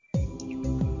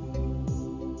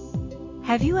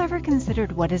Have you ever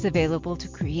considered what is available to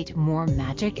create more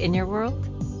magic in your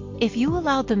world? If you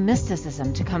allowed the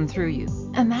mysticism to come through you,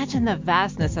 imagine the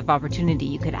vastness of opportunity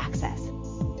you could access.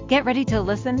 Get ready to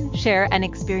listen, share, and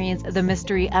experience the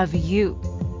mystery of you.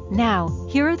 Now,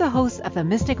 here are the hosts of the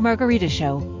Mystic Margarita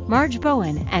Show, Marge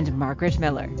Bowen and Margaret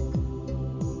Miller.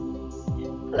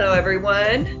 Hello,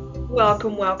 everyone.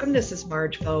 Welcome, welcome. This is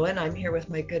Marge Bowen. I'm here with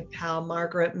my good pal,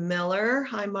 Margaret Miller.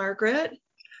 Hi, Margaret.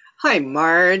 Hi,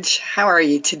 Marge. How are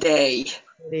you today?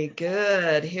 Pretty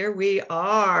good. Here we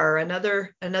are,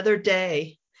 another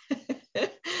day.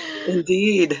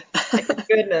 Indeed. My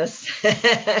goodness.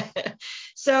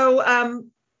 So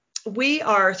we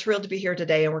are thrilled to be here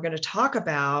today, and we're going to talk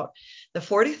about the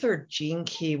 43rd gene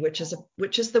key, which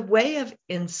is the way of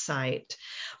insight.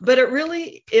 But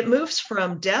it moves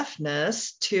from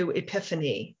deafness to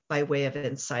epiphany by way of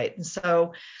insight. And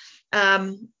so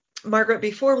Margaret,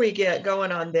 before we get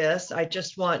going on this, I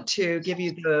just want to give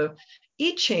you the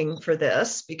I Ching for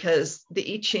this, because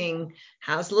the I Ching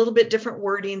has a little bit different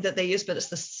wording that they use, but it's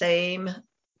the same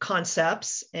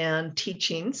concepts and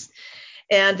teachings.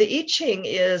 And the I Ching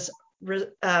is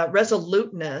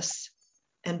resoluteness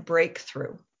and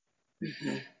breakthrough.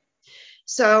 Mm-hmm.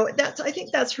 So I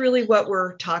think that's really what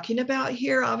we're talking about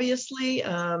here, obviously.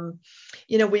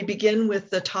 We begin with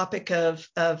the topic of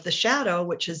the shadow,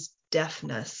 which is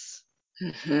deafness.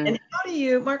 Mm-hmm. And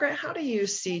Margaret, how do you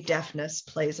see deafness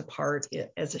plays a part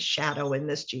as a shadow in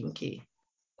this gene key?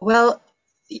 Well,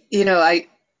 I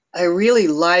really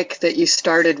like that you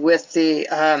started with the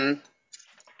I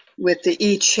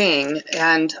Ching,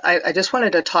 and I just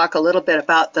wanted to talk a little bit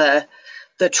about the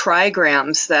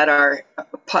trigrams that are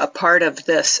part of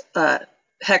this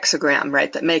hexagram,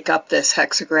 right, that make up this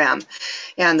hexagram.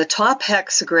 And the top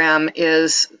hexagram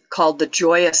is called the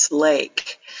Joyous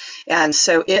Lake. And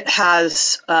so it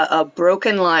has a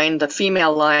broken line, the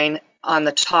female line on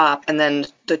the top, and then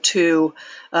the two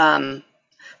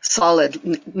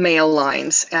solid male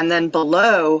lines. And then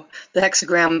below, the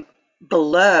hexagram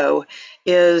below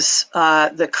is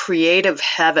the creative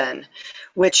heaven,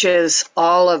 which is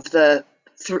all of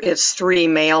it's three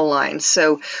male lines.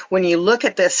 So when you look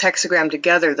at this hexagram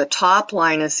together, the top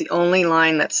line is the only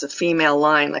line that's the female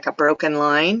line, like a broken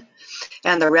line,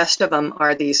 and the rest of them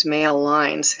are these male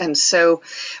lines. And so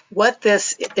what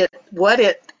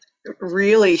it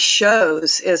really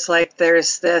shows is like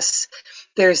there's this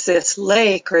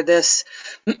lake, or this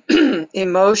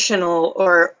emotional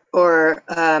or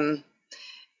the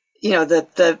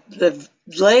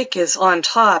lake is on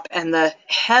top and the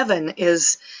heaven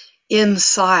is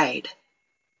inside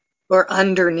or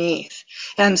underneath.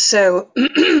 And so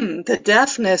the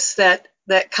deafness that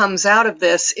comes out of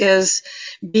this is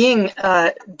being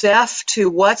deaf to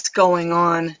what's going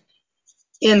on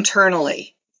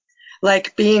internally,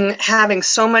 like having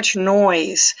so much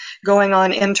noise going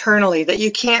on internally that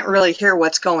you can't really hear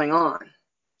what's going on.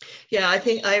 Yeah,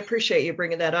 I appreciate you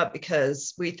bringing that up,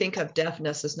 because we think of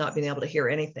deafness as not being able to hear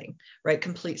anything, right?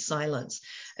 Complete silence.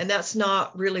 And that's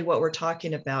not really what we're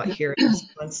talking about here in this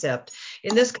concept.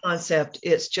 In this concept,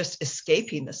 it's just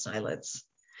escaping the silence.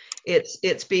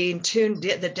 It's being tuned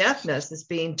in. The deafness is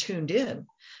being tuned in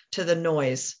to the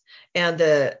noise and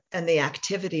the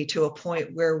activity to a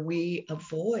point where we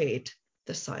avoid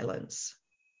the silence.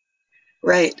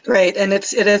 Right. And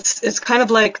it's kind of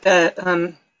like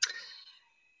the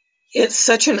it's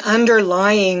such an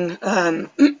underlying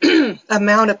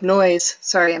amount of noise.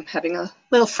 Sorry, I'm having a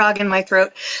little frog in my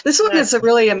throat. This one is a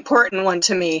really important one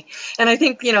to me. And I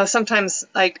think, sometimes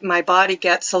like my body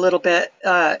gets a little bit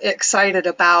excited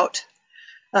about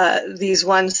these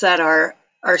ones that are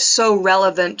so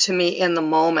relevant to me in the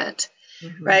moment,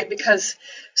 mm-hmm. right? Because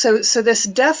so this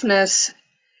deafness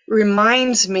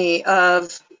reminds me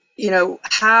of,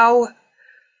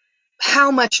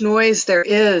 how much noise there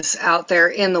is out there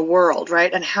in the world,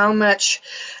 right? And how much,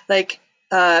 like,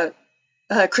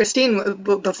 Christine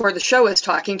before the show was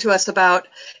talking to us about,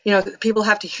 people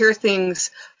have to hear things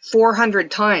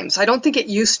 400 times. I don't think it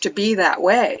used to be that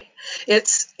way.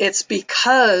 It's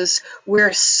because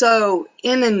we're so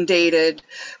inundated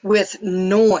with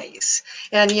noise.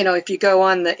 And, if you go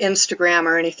on the Instagram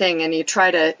or anything and you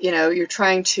try to, you're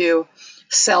trying to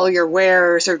sell your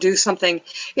wares or do something,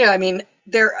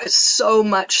 there is so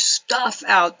much stuff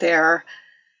out there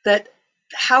that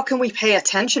how can we pay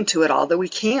attention to it all? That we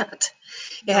can't.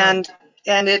 And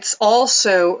it's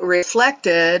also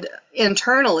reflected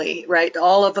internally, right?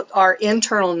 All of our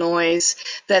internal noise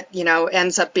that,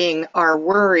 ends up being our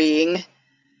worrying,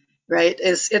 right?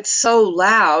 It's so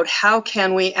loud. How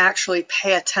can we actually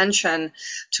pay attention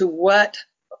to what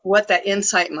that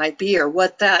insight might be, or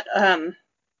what that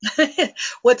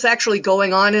what's actually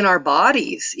going on in our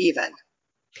bodies even.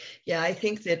 Yeah, I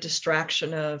think the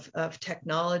distraction of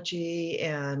technology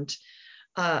and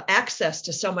access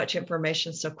to so much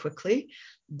information so quickly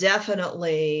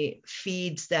definitely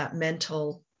feeds that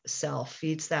mental self,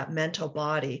 feeds that mental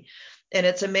body. And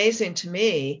it's amazing to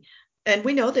me, and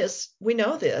we know this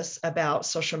about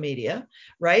social media,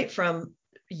 right? From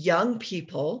young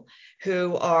people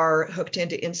who are hooked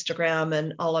into Instagram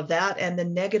and all of that, and the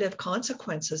negative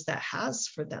consequences that has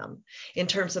for them in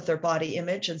terms of their body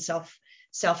image and self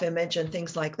image and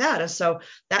things like that. And so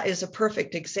that is a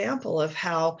perfect example of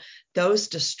how those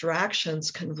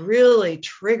distractions can really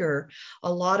trigger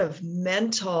a lot of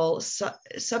mental,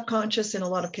 subconscious in a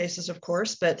lot of cases, of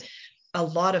course, but a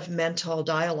lot of mental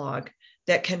dialogue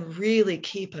that can really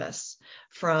keep us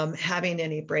from having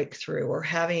any breakthrough or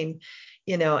having,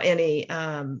 any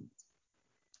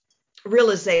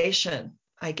realization,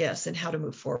 I guess, in how to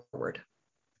move forward.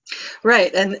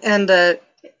 Right, and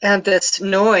this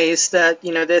noise that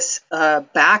this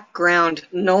background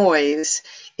noise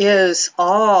is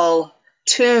all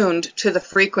tuned to the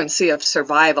frequency of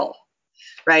survival,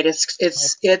 right?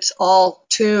 It's all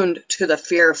tuned to the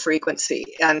fear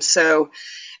frequency, and so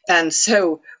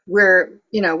we're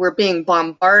being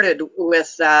bombarded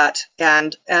with that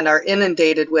and are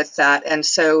inundated with that, and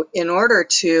so in order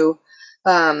to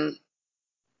and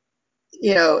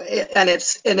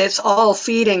it's all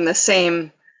feeding the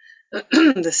same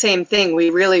the same thing.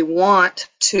 We really want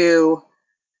to,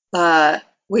 we're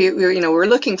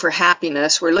looking for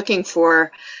happiness. We're looking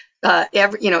for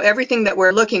everything that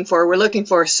we're looking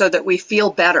for so that we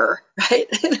feel better, right?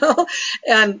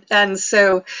 And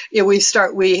so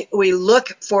we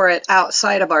look for it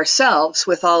outside of ourselves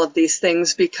with all of these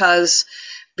things because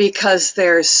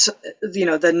there's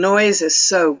the noise is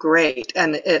so great,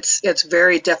 and it's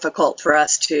very difficult for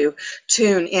us to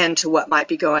tune into what might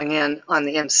be going on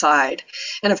the inside.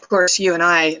 And of course, you and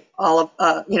I, all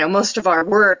of most of our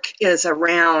work is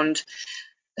around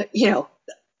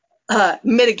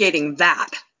mitigating that.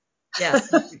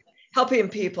 Yes, helping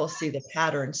people see the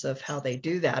patterns of how they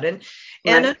do that, and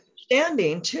Right.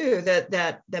 understanding too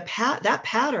that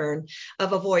pattern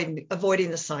of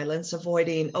avoiding the silence,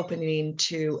 avoiding opening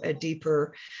to a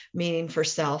deeper meaning for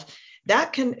self.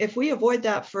 That can, if we avoid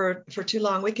that for too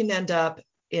long, we can end up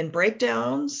in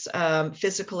breakdowns,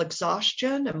 physical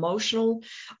exhaustion, emotional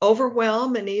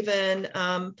overwhelm, and even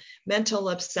mental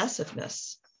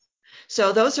obsessiveness.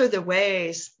 So those are the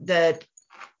ways that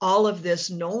all of this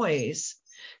noise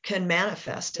can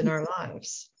manifest in our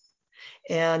lives.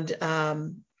 And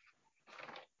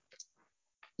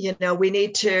we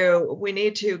need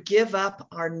to give up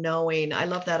our knowing. I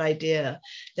love that idea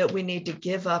that we need to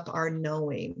give up our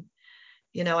knowing.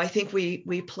 I think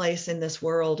we place in this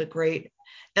world a great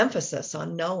emphasis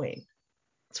on knowing.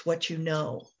 It's what you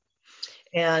know.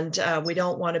 And we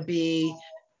don't want to be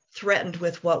threatened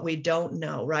with what we don't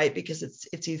know, right? Because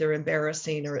it's either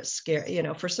embarrassing or it's scary.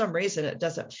 For some reason it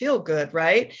doesn't feel good,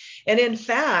 right? And in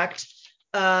fact,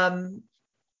 we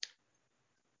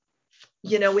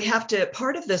have to,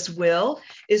 part of this will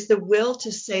is the will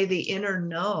to say the inner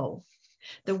no.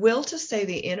 The will to say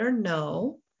the inner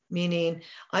no, meaning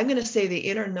I'm going to say the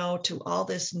inner no to all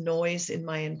this noise in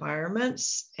my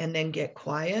environments and then get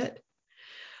quiet.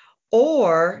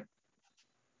 Or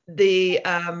the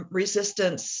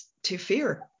resistance to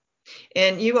fear.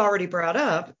 And you already brought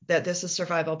up that this is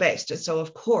survival based. And so,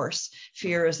 of course,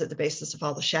 fear is at the basis of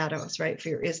all the shadows, right?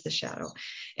 Fear is the shadow.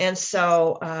 And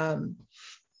so, and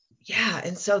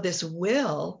so this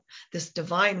will, this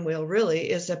divine will, really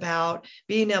is about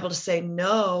being able to say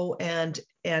no and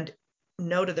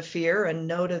no to the fear and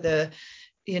no to the,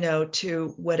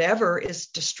 to whatever is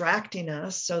distracting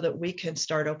us so that we can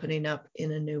start opening up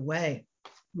in a new way.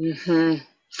 Mm-hmm.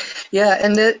 Yeah,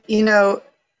 and that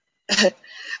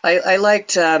I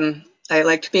liked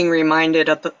being reminded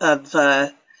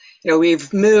of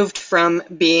we've moved from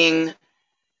being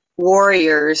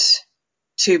warriors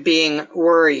to being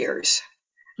worriers,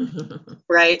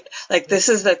 right? Like, this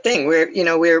is the thing. We're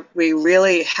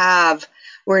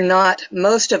not,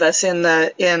 most of us in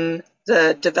the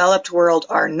developed world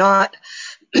are not,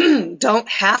 don't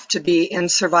have to be in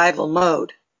survival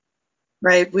mode,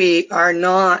 right? We are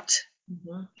not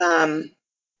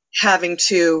having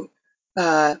to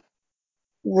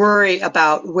worry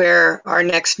about where our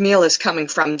next meal is coming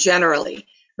from generally,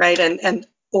 right?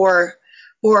 Or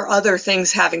other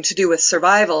things having to do with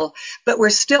survival, but we're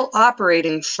still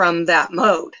operating from that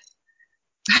mode,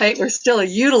 right? We're still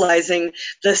utilizing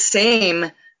the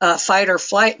same fight or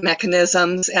flight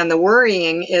mechanisms, and the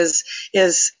worrying is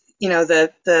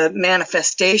the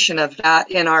manifestation of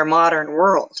that in our modern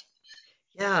world.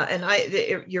 Yeah, and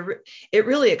it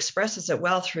really expresses it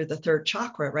well through the third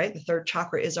chakra, right? The third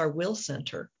chakra is our will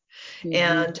center. Hmm.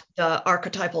 And the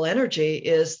archetypal energy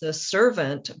is the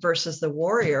servant versus the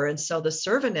warrior. And so the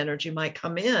servant energy might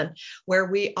come in where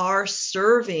we are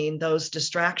serving those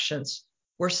distractions.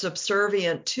 We're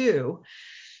subservient to,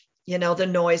 the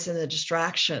noise and the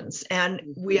distractions. And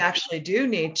we actually do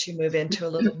need to move into a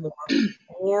little more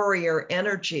warrior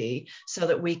energy so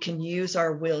that we can use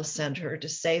our will center to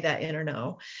say that inner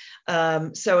no.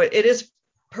 So it is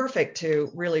perfect to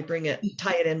really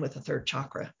tie it in with the third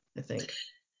chakra, I think.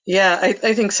 Yeah,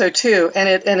 I think so too. And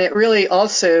it really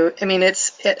also, I mean,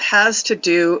 it has to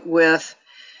do with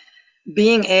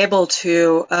being able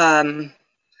to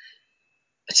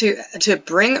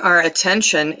bring our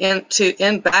attention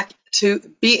in back to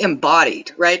be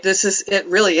embodied, right? It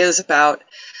really is about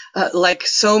like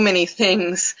so many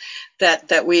things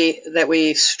that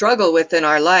we struggle with in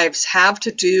our lives have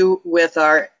to do with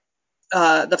our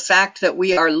the fact that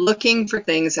we are looking for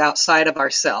things outside of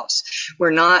ourselves.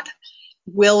 We're not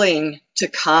willing to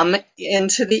come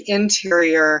into the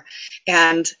interior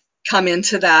and come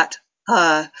into that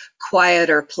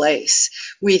quieter place.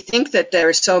 We think that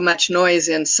there's so much noise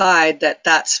inside that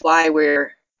that's why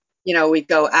we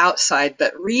go outside,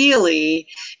 but really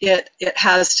it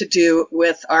has to do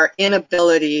with our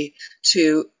inability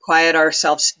to quiet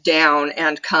ourselves down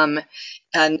and come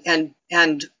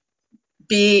and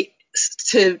be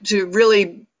to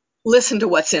really listen to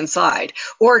what's inside,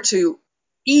 or to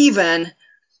even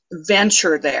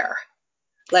venture there,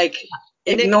 like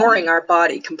And ignoring our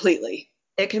body completely.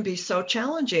 it can be so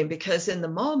challenging because in the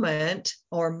moment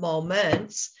or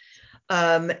moments,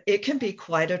 it can be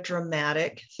quite a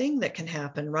dramatic thing that can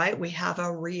happen, right? We have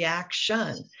a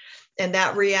reaction. And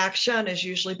that reaction is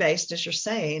usually based, as you're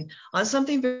saying, on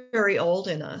something very old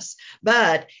in us,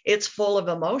 but it's full of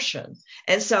emotion.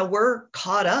 And so we're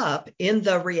caught up in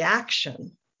the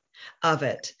reaction of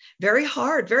it. Very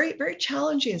hard, very, very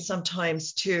challenging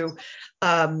sometimes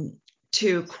um,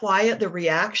 to quiet the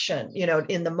reaction,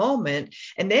 in the moment.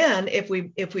 And then if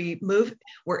we move,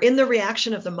 we're in the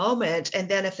reaction of the moment, and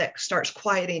then if that starts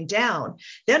quieting down,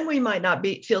 then we might not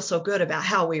feel so good about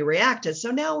how we reacted.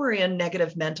 So now we're in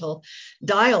negative mental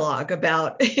dialogue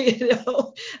about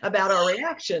about our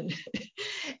reaction.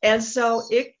 And so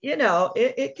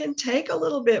it can take a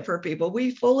little bit for people.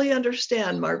 We fully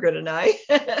understand, Margaret and I,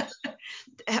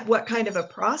 what kind of a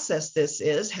process this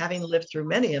is, having lived through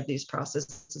many of these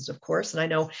processes, of course. And I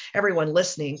know everyone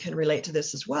listening can relate to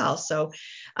this as well. So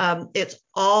it's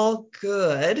all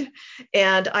good.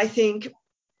 And I think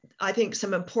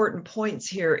some important points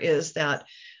here is that,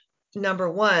 number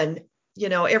one,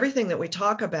 everything that we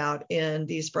talk about in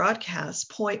these broadcasts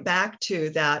point back to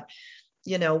that.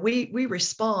 We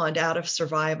respond out of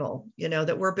survival,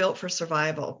 that we're built for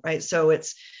survival, right? So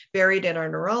it's buried in our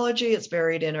neurology, it's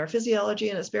buried in our physiology,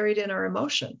 and it's buried in our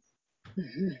emotion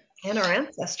and our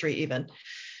ancestry even.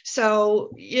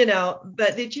 So,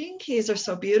 but the gene keys are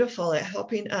so beautiful at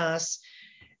helping us.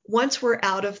 Once we're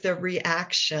out of the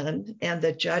reaction and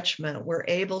the judgment, we're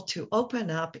able to open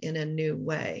up in a new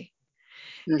way.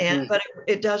 Mm-hmm. But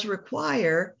it does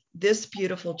require this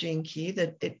beautiful gene key,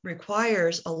 that it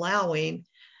requires allowing,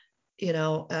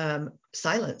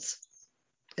 silence,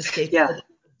 escaping, Yeah,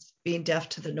 being deaf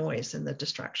to the noise and the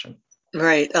distraction.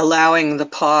 right. Allowing the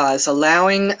pause,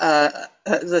 allowing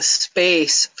the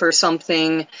space for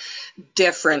something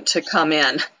different to come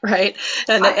in, right?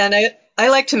 And I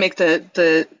like to make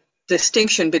the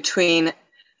distinction between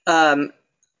um,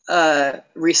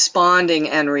 responding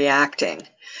and reacting.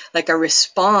 Like a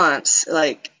response,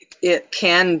 like it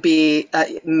can be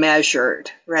measured,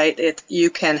 right? You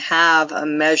can have a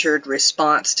measured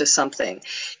response to something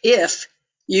if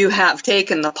you have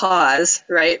taken the pause,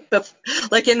 right? But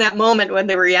like in that moment when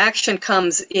the reaction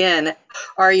comes in,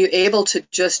 are you able to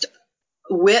just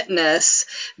witness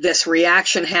this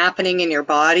reaction happening in your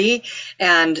body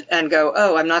and go,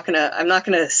 oh, I'm not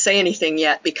gonna say anything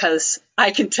yet, because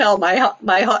I can tell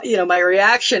my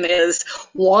reaction is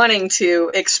wanting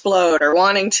to explode, or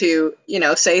wanting to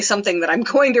say something that I'm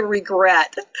going to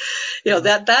regret.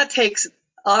 That takes,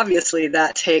 obviously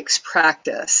that takes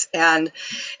practice, but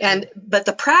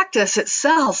the practice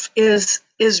itself is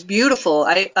beautiful.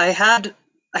 I had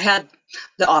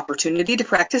the opportunity to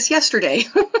practice yesterday.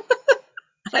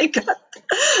 I got,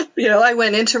 I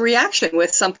went into reaction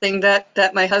with something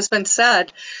that my husband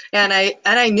said, and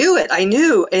I knew it. I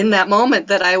knew in that moment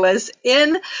that I was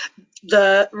in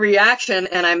the reaction,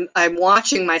 and I'm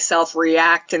watching myself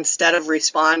react instead of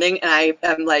responding, and I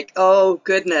am like, oh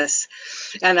goodness,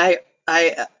 and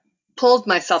I pulled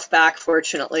myself back,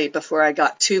 fortunately, before I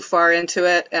got too far into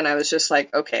it, and I was just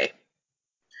like, okay,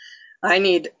 I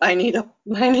need a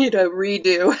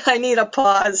redo. I need a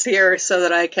pause here so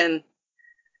that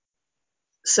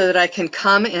I can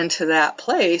come into that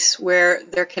place where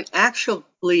there can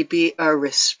actually be a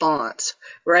response,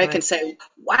 where I can say,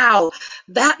 wow,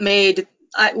 that made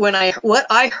what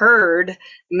I heard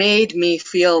made me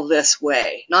feel this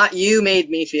way. Not you made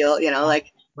me feel,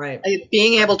 like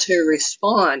being able to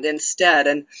respond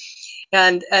instead.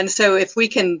 And so if we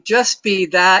can just be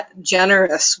that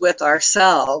generous with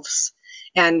ourselves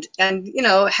and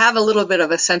have a little bit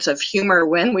of a sense of humor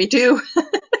when we do.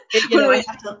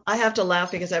 I have to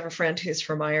laugh because I have a friend who's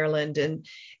from Ireland, and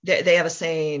they have a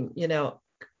saying,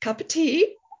 cup of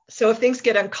tea. So if things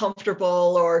get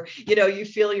uncomfortable, or you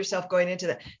feel yourself going into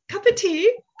that cup of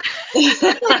tea,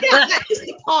 that is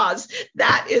the pause.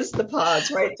 That is the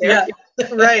pause right there.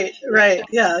 Yeah, right.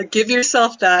 Yeah, give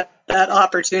yourself that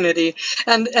opportunity.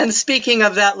 And speaking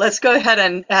of that, let's go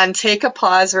ahead and take a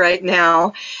pause right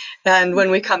now. And when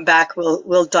we come back,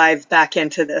 we'll dive back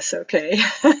into this. Okay.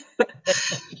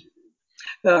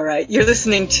 All right. You're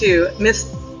listening to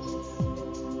Miss.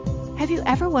 Have you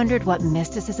ever wondered what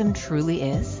mysticism truly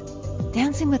is?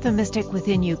 Dancing with the mystic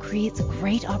within you creates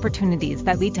great opportunities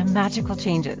that lead to magical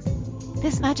changes.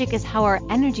 This magic is how our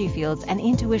energy fields and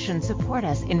intuition support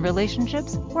us in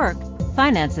relationships, work,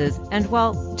 finances, and,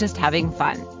 well, just having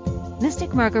fun.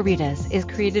 Mystic Margaritas is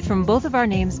created from both of our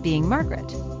names being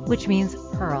Margaret, which means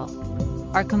pearl.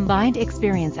 Our combined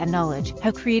experience and knowledge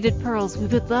have created pearls we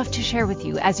would love to share with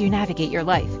you as you navigate your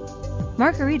life.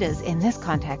 Margaritas, in this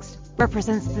context,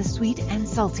 represents the sweet and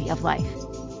salty of life.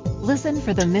 Listen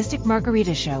for the Mystic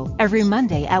Margarita Show every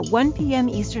Monday at 1 p.m.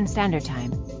 Eastern Standard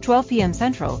Time, 12 p.m.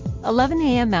 Central, 11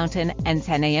 a.m. Mountain, and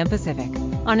 10 a.m. Pacific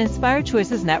on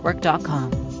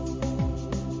InspiredChoicesNetwork.com.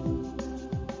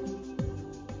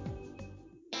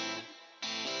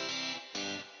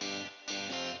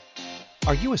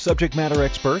 Are you a subject matter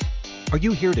expert? Are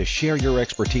you here to share your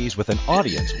expertise with an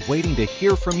audience waiting to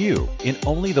hear from you in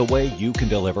only the way you can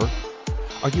deliver?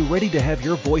 Are you ready to have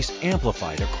your voice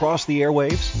amplified across the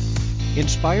airwaves?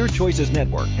 Inspired Choices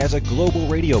Network has a global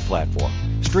radio platform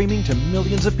streaming to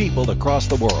millions of people across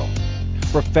the world.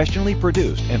 Professionally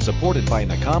produced and supported by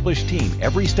an accomplished team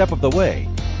every step of the way,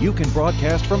 you can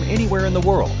broadcast from anywhere in the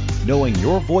world, knowing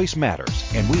your voice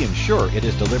matters, and we ensure it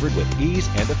is delivered with ease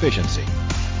and efficiency.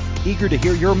 Eager to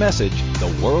hear your message,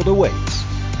 the world awaits.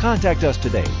 Contact us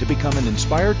today to become an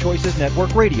Inspired Choices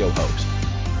Network radio host.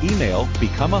 Email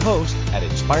become a host at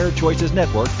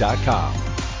inspiredchoicesnetwork.com.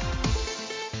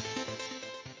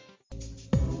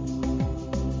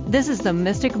 This is the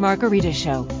Mystic Margarita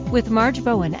Show with Marge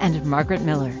Bowen and Margaret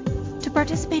Miller. To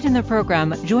participate in the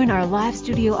program, join our live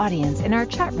studio audience in our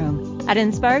chat room at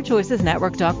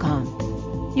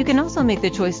inspiredchoicesnetwork.com. You can also make the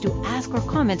choice to ask or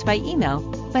comment by email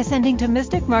by sending to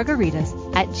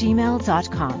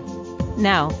mysticmargaritas@gmail.com.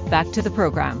 Now, back to the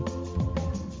program.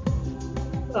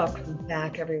 Welcome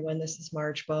back, everyone. This is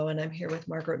Marge Bowen. I'm here with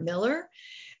Margaret Miller,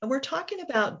 and we're talking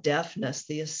about deafness,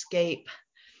 the escape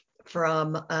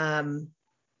from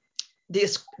the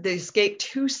escape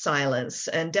to silence,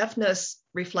 and deafness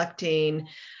reflecting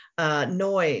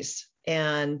noise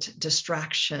and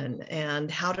distraction,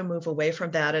 and how to move away from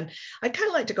that. And I'd kind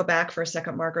of like to go back for a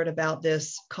second, Margaret, about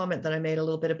this comment that I made a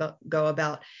little bit ago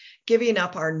about giving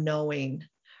up our knowing,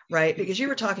 right? Because you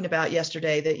were talking about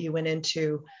yesterday that you went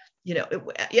into,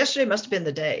 yesterday must have been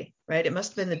the day, right? It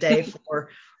must have been the day for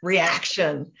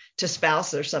reaction to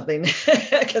spouse or something,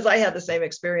 because I had the same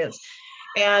experience.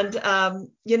 And,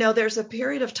 there's a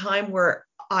period of time where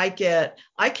I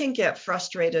can get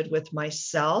frustrated with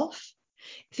myself,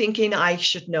 thinking I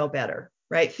should know better,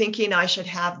 right? Thinking I should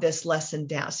have this lesson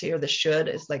down. See, or the should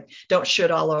is like, don't should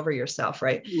all over yourself,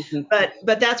 right? Mm-hmm.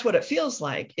 But that's what it feels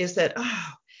like, is that, I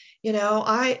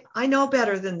know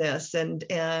better than this,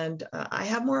 and I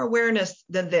have more awareness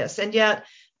than this. And yet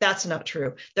that's not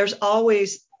true. There's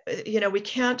always,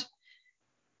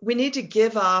 we need to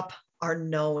give up our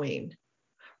knowing,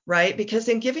 right? Because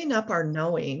in giving up our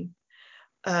knowing,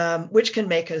 which can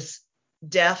make us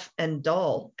deaf and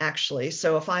dull, actually.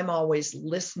 So if I'm always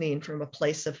listening from a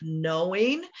place of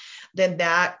knowing, then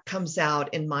that comes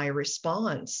out in my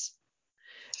response.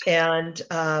 And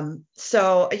I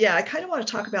kind of want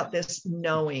to talk about this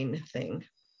knowing thing.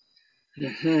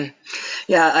 Mm-hmm.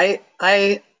 Yeah,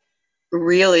 I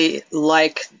really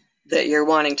like that you're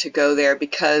wanting to go there,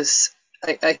 because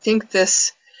I think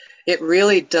it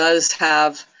really does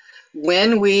have,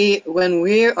 when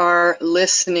we are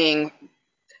listening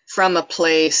from a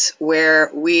place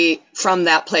from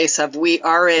that place of we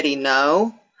already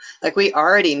know, like we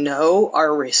already know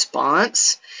our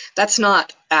response, that's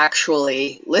not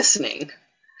actually listening.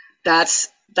 That's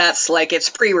that's like it's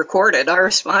pre-recorded. Our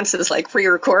response is like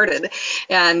pre-recorded.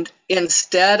 And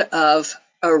instead of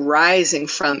arising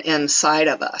from inside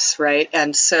of us, right?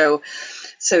 And so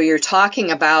you're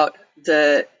talking about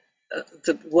the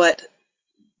what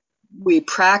we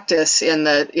practice in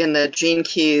the Gene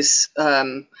Keys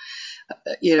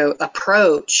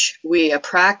approach. We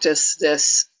practice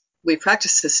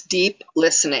this deep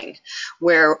listening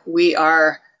where we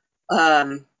are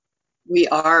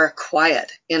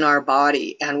quiet in our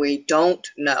body and we don't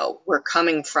know. We're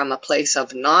coming from a place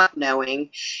of not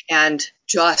knowing and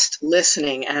just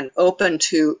listening and open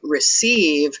to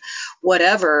receive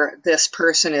whatever this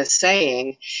person is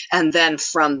saying. And then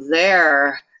from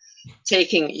there,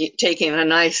 taking a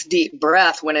nice deep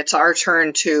breath when it's our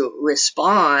turn to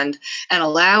respond and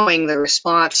allowing the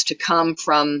response to come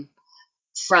from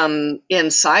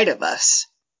inside of us,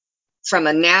 from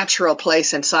a natural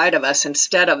place inside of us,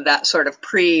 instead of that sort of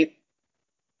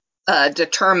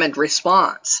determined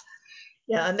response.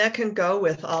 Yeah, and that can go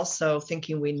with also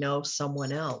thinking we know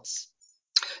someone else.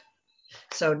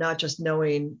 So not just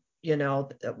knowing,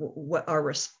 what our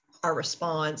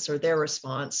response or their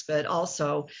response, but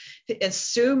also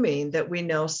assuming that we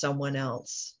know someone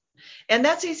else. And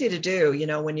that's easy to do,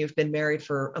 when you've been married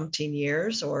for umpteen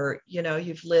years, or,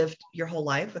 you've lived your whole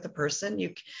life with a person.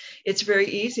 It's very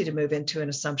easy to move into an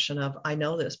assumption of, I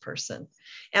know this person.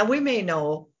 And we may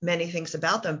know many things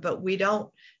about them, but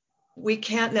we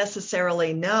can't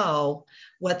necessarily know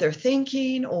what they're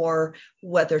thinking or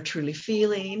what they're truly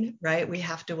feeling, right? We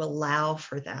have to allow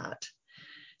for that.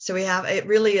 So it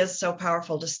really is so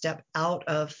powerful to step out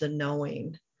of the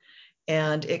knowing,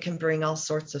 and it can bring all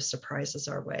sorts of surprises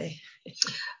our way.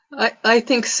 I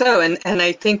think so. And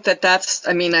I think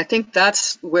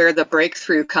that's where the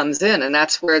breakthrough comes in. And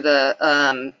that's where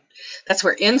that's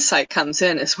where insight comes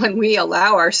in, is when we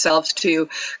allow ourselves to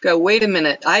go, wait a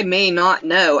minute, I may not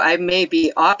know. I may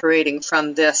be operating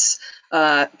from this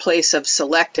place of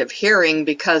selective hearing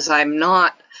because I'm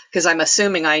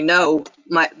assuming I know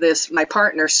my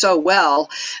partner so well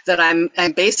that I'm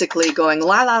basically going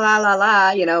la la la la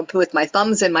la, with my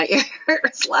thumbs in my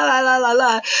ears, la la la la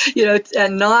la,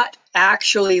 and not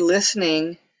actually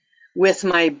listening with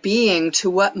my being to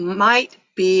what might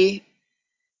be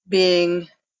being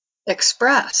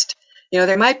expressed.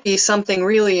 There might be something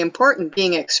really important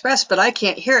being expressed, but I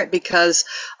can't hear it because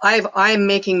I'm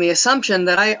making the assumption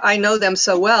that I know them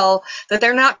so well that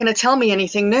they're not going to tell me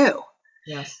anything new.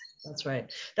 Yes, that's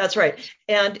right. That's right.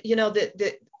 And,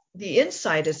 the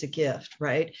insight is a gift,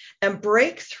 right? And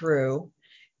breakthrough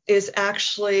is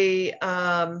actually,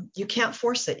 you can't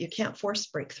force it. You can't force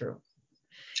breakthrough.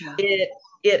 Yeah.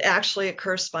 It actually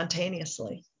occurs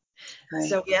spontaneously. Right.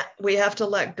 So we have to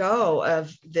let go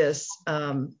of this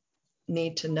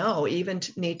need to know,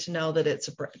 need to know that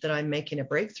that I'm making a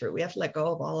breakthrough. We have to let go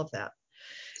of all of that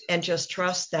and just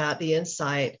trust that the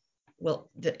insight will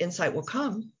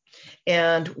come.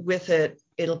 And with it,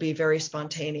 it'll be very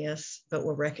spontaneous, but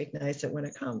we'll recognize it when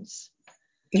it comes.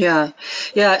 Yeah.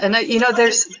 Yeah. And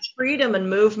there's freedom and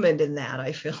movement in that,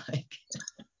 I feel like.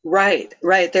 Right.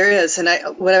 There is.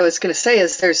 And what I was going to say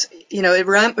is there's,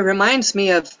 it reminds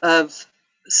me of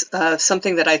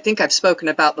something that I think I've spoken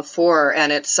about before,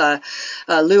 and it's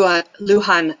Luhan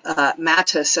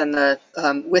Mattis and the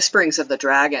Whisperings of the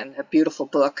Dragon, a beautiful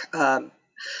book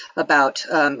about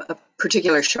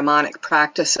particular shamanic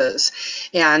practices.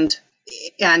 And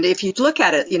if you look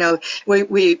at it,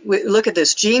 we look at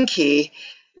this gene key,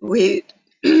 we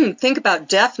think about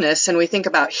deafness, and we think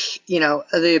about,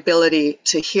 the ability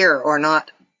to hear or not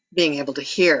being able to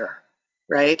hear,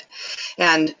 right?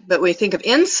 But we think of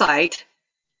insight,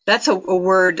 that's a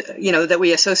word, that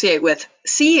we associate with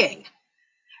seeing,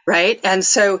 right? And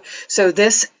so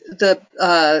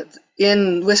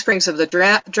in Whisperings of the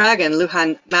Dragon,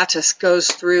 Luhan Mattis goes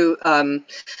through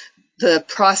the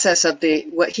process of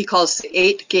what he calls the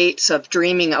 8 gates of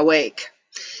dreaming awake.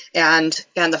 And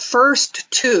the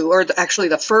first two, or actually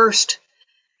the first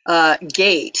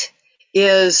gate,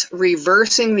 is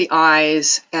reversing the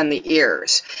eyes and the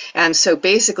ears. And so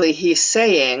basically he's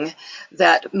saying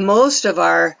that most of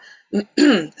our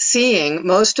seeing,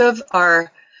 most of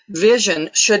our vision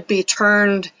should be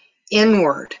turned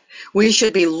inward. We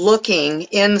should be looking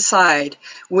inside,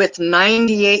 with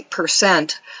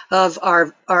 98% of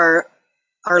our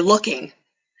looking.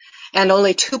 And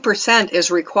only 2%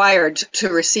 is required to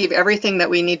receive everything that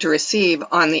we need to receive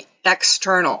on the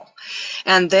external.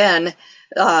 And then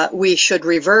we should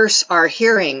reverse our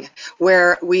hearing,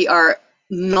 where we are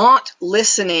not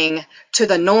listening to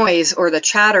the noise or the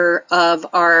chatter of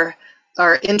our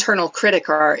internal critic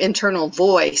or our internal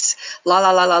voice, la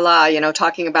la la la la,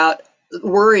 talking about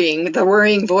the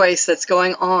worrying voice that's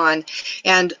going on,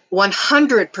 and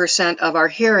 100% of our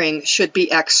hearing should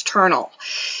be external.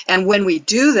 And when we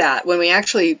do that, when we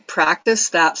actually practice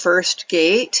that first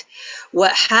gate,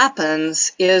 what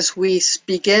happens is we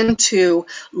begin to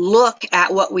look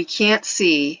at what we can't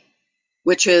see,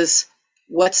 which is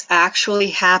what's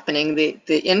actually happening,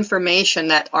 the information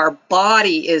that our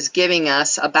body is giving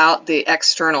us about the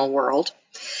external world,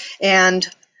 and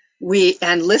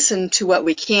listen to what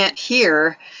we can't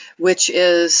hear, which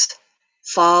is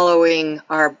following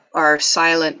our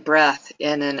silent breath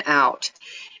in and out.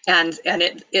 And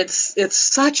it's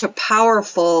such a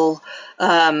powerful,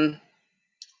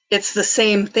 it's the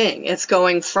same thing. It's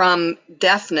going from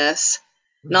deafness,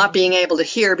 not being able to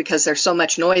hear because there's so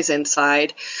much noise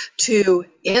inside, to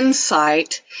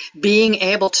insight, being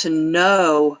able to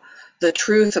know the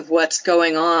truth of what's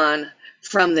going on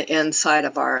from the inside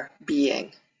of our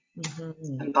being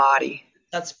and body.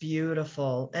 That's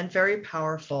beautiful and very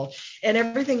powerful. And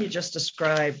everything you just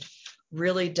described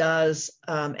really does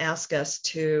ask us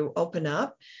to open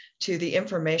up to the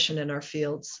information in our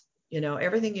fields.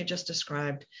 Everything you just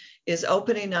described is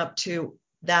opening up to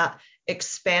that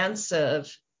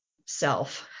expansive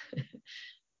self,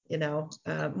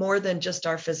 more than just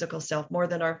our physical self, more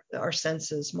than our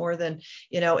senses, more than,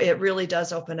 it really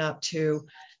does open up to,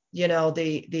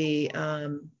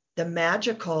 the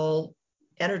magical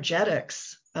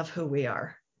energetics of who we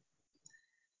are.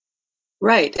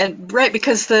 Right.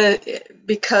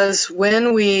 Because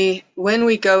when we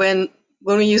go in,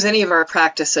 when we use any of our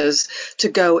practices to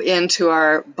go into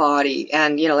our body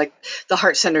and, like the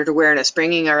heart-centered awareness,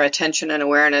 bringing our attention and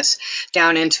awareness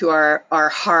down into our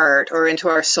heart or into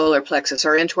our solar plexus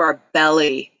or into our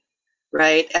belly,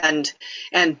 right? And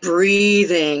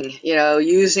breathing,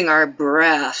 using our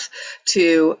breath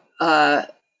to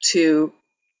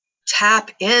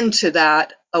tap into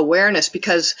that awareness,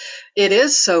 because it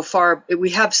is so far,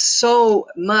 we have so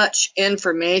much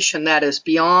information that is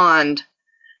beyond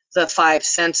the five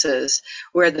senses,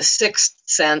 where the sixth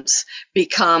sense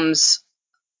becomes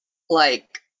like,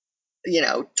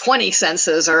 20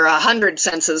 senses or 100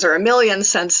 senses or 1,000,000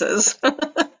 senses.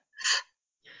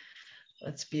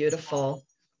 That's beautiful.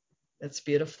 That's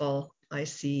beautiful. I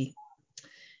see.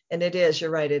 And it is, you're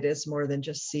right, it is more than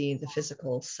just seeing the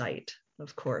physical sight,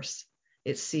 of course.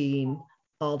 It's seeing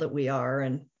all that we are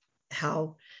and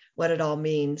what it all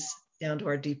means down to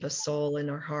our deepest soul and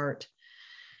our heart.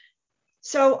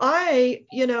 So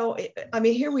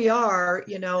here we are,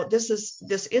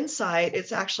 this insight,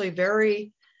 it's actually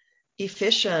very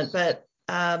efficient, but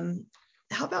how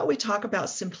about we talk about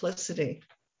simplicity?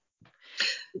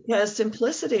 Because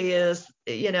simplicity is,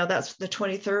 that's the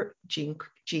 23rd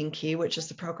gene key, which is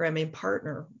the programming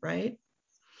partner, right?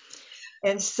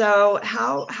 And so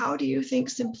how do you think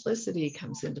simplicity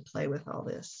comes into play with all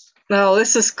this? Well,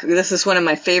 this is one of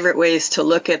my favorite ways to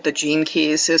look at the gene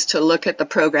keys, is to look at the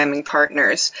programming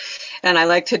partners. And I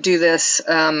like to do this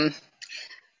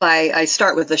I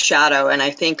start with the shadow, and I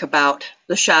think about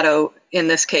the shadow, in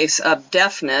this case, of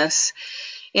deafness,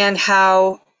 and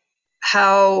how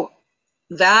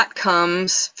that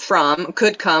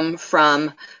could come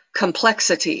from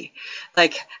complexity,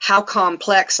 like how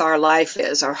complex our life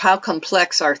is or how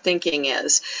complex our thinking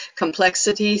is.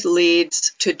 Complexity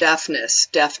leads to deafness.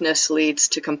 Deafness leads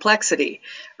to complexity,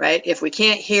 right? If we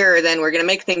can't hear, then we're going to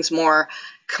make things more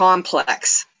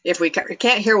complex. If we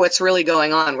can't hear what's really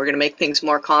going on, we're going to make things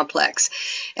more complex.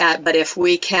 But if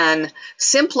we can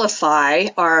simplify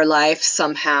our life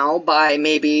somehow by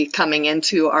maybe coming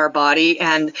into our body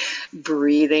and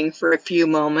breathing for a few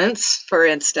moments, for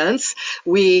instance,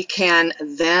 we can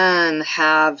then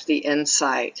have the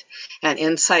insight. And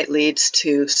insight leads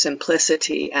to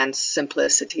simplicity, and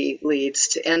simplicity leads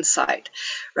to insight,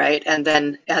 right? And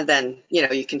then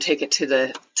you can take it to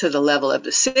the level of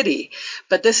the city.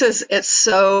 But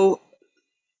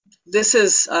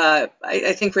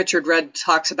I think Richard Rudd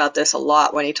talks about this a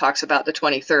lot when he talks about the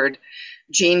 23rd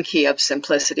gene key of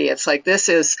simplicity. It's like, this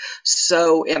is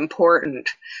so important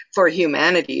for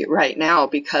humanity right now,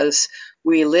 because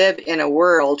we live in a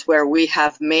world where we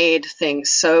have made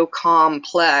things so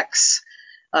complex,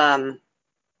 and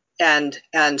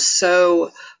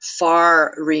so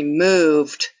far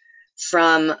removed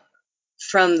from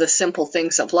the simple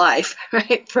things of life,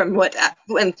 right? From what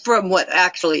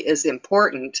actually is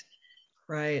important,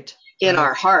 right, in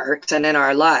our hearts and in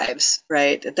our lives,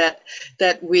 right?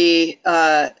 That we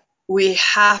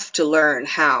have to learn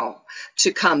how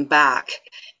to come back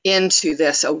into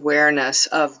this awareness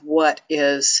of what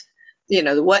is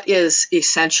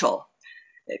essential.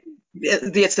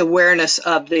 It's awareness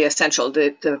of the essential,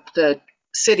 the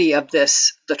city of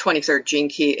this, the 23rd gene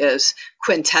key is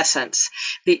quintessence,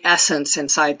 the essence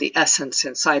inside the essence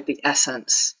inside the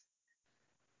essence,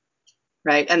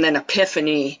 right? And then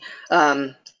epiphany,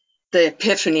 the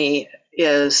epiphany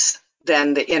is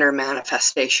then the inner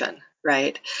manifestation,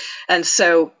 right? And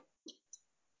so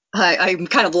I'm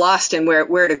kind of lost in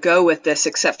where to go with this,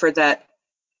 except for that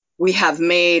we have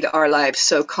made our lives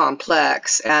so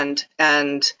complex, and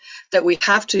that we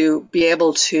have to be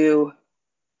able to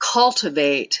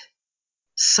cultivate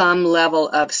some level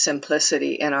of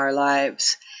simplicity in our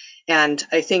lives. And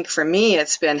I think for me,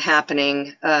 it's been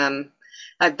happening.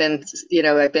 I've been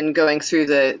going through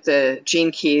the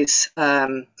Gene Keys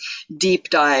deep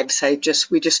dives.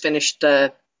 We just finished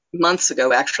months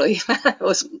ago, actually. It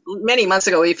was many months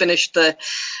ago. We finished the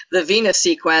Venus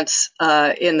sequence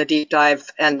in the deep dive,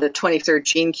 and the 23rd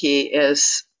Gene Key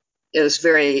is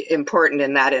very important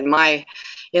in that, in my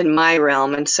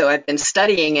realm. And so I've been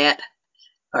studying it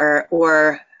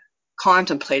or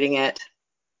contemplating it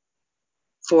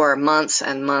for months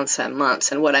and months and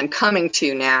months. And what I'm coming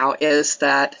to now is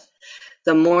that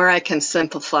the more I can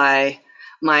simplify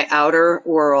my outer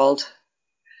world,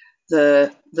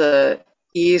 the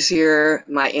easier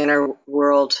my inner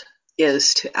world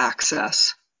is to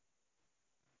access.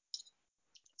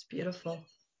 It's beautiful.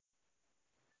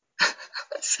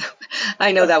 So,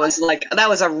 I know that was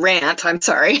a rant. I'm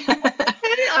sorry.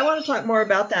 I want to talk more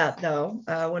about that though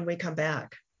when we come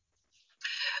back.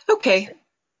 Okay.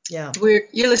 Yeah.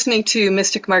 You're listening to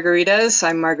Mystic Margaritas.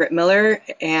 I'm Margaret Miller,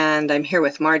 and I'm here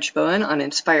with Marge Bowen on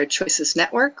Inspired Choices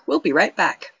Network. We'll be right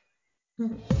back.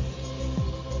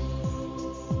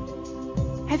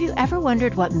 Have you ever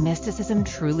wondered what mysticism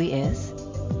truly is?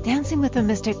 Dancing with the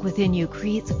mystic within you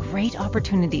creates great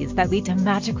opportunities that lead to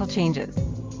magical changes.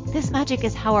 This magic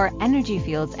is how our energy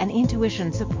fields and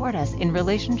intuition support us in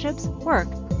relationships, work,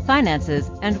 finances,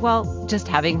 and, well, just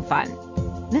having fun.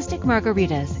 Mystic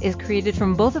Margaritas is created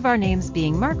from both of our names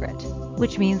being Margaret,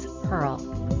 which means pearl.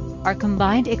 Our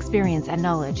combined experience and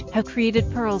knowledge have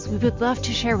created pearls we would love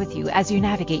to share with you as you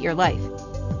navigate your life.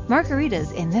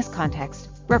 Margaritas, in this context,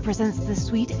 represents the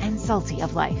sweet and salty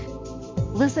of life.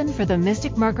 Listen for the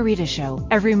Mystic Margarita Show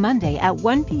every Monday at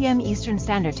 1 p.m. Eastern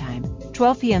Standard Time,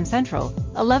 12 p.m. Central,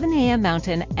 11 a.m.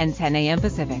 Mountain, and 10 a.m.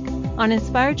 Pacific on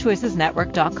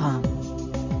InspiredChoicesNetwork.com.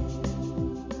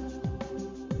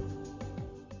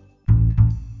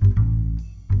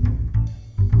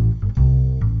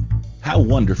 How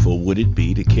wonderful would it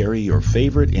be to carry your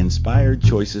favorite Inspired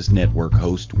Choices Network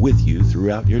host with you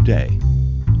throughout your day?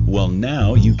 Well,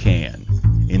 now you can.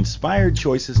 Inspired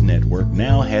Choices Network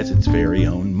now has its very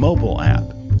own mobile app.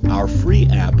 Our free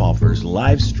app offers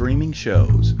live streaming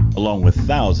shows, along with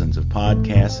thousands of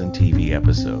podcasts and TV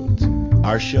episodes.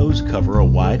 Our shows cover a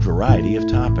wide variety of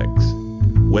topics.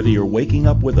 Whether you're waking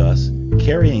up with us,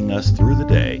 carrying us through the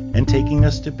day, and taking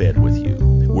us to bed with you,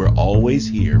 we're always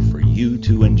here for you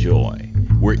to enjoy.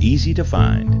 We're easy to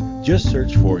find. Just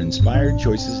search for Inspired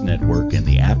Choices Network in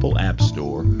the Apple App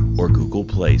Store or Google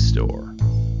Play Store.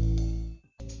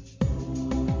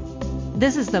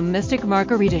 This is the Mystic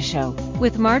Margarita Show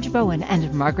with Marge Bowen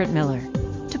and Margaret Miller.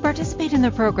 To participate in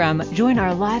the program, join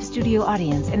our live studio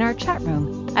audience in our chat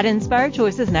room at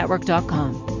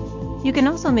InspiredChoicesNetwork.com. You can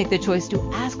also make the choice to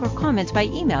ask or comment by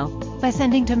email by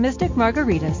sending to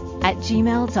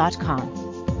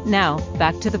mysticmargaritas@gmail.com. Now,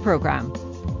 back to the program.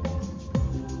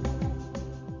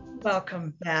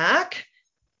 Welcome back.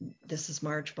 This is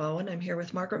Marge Bowen. I'm here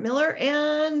with Margaret Miller,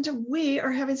 and we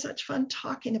are having such fun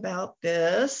talking about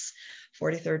this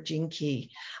 43rd Gene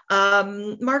Key.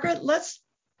 Margaret, let's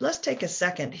take a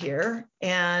second here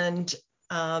and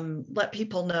let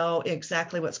people know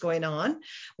exactly what's going on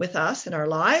with us in our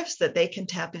lives that they can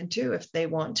tap into if they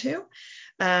want to.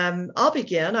 I'll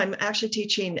begin. I'm actually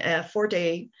teaching a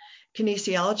 4-day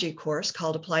kinesiology course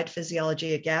called Applied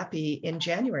Physiology Agape in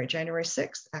January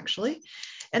 6th, actually.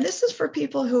 And this is for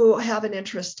people who have an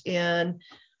interest in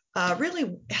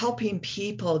really helping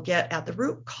people get at the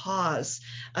root cause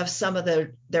of some of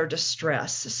their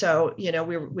distress. So,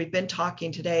 we've been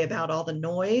talking today about all the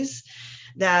noise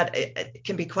that it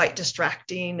can be quite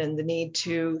distracting, and the need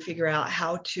to figure out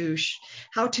how to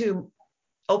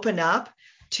open up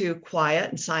to quiet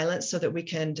and silence so that we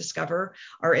can discover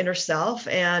our inner self.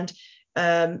 And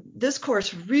this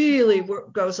course really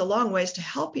goes a long ways to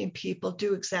helping people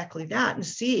do exactly that and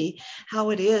see how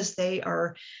it is they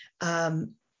are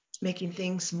making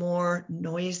things more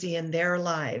noisy in their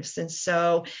lives. And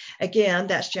so, again,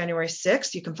 that's January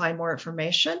 6th. You can find more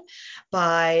information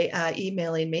by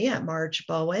emailing me at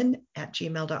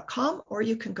margebowen@gmail.com, or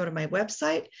you can go to my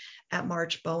website at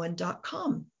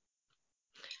margebowen.com.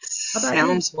 How about you?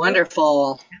 Sounds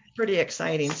wonderful. Pretty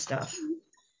exciting stuff.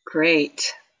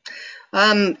 Great.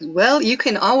 Well, you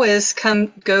can always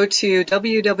go to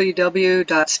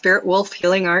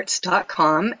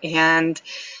www.spiritwolfhealingarts.com and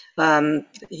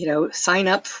sign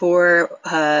up for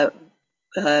a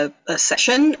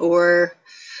session. Or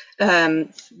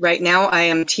right now, I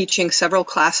am teaching several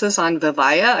classes on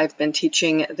Vivaya. I've been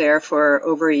teaching there for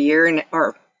over a year,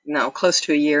 or no, close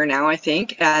to a year now, I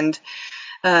think, and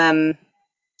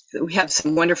we have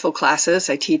some wonderful classes.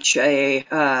 I teach a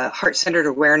heart-centered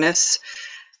awareness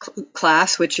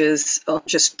class, which is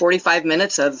just 45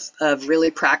 minutes of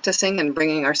really practicing and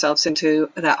bringing ourselves into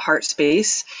that heart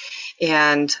space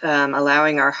and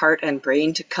allowing our heart and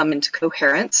brain to come into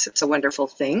coherence. It's a wonderful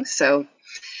thing. So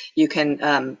you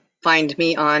can find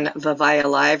me on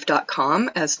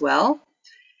vivayalive.com as well.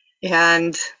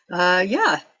 And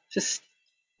just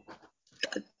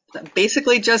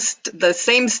basically just the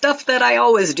same stuff that I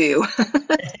always do.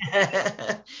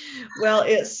 Well,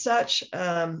 it's such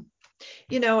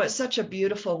it's such a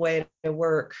beautiful way to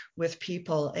work with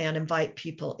people and invite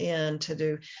people in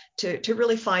to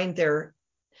really find their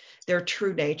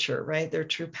true nature, right? Their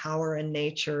true power and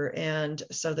nature, and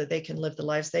so that they can live the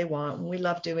lives they want. And we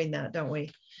love doing that, don't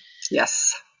we?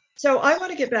 Yes. So I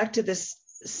want to get back to this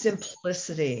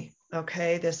simplicity,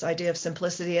 okay? This idea of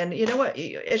simplicity. And you know what,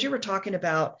 as you were talking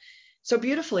about, so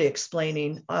beautifully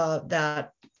explaining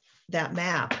that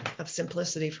map of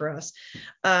simplicity for us,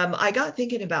 I got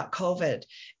thinking about COVID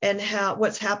and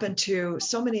what's happened to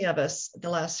so many of us the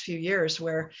last few years,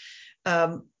 where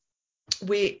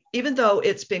even though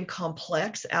it's been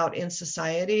complex out in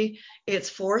society, it's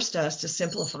forced us to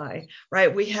simplify,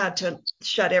 right? We had to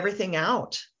shut everything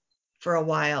out for a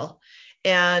while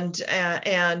and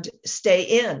stay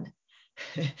in,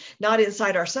 not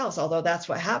inside ourselves, although that's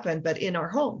what happened, but in our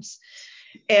homes.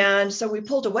 And so we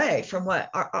pulled away from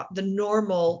what the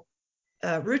normal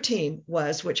routine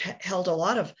was, which held a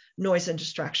lot of noise and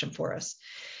distraction for us.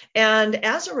 And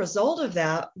as a result of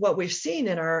that, what we've seen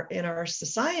in our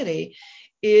society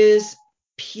is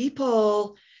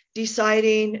people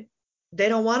deciding they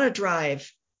don't want to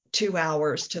drive 2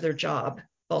 hours to their job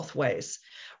both ways,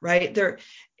 right?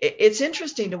 It's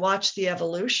interesting to watch the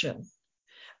evolution,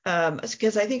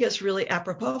 because I think it's really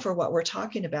apropos for what we're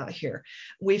talking about here.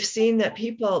 We've seen that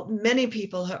many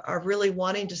people are really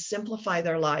wanting to simplify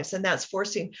their lives, and that's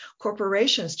forcing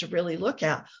corporations to really look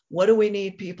at, what do we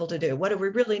need people to do? What do we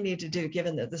really need to do,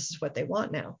 given that this is what they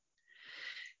want now?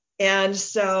 And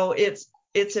so it's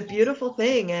a beautiful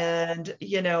thing. And,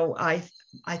 I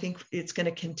think it's going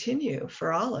to continue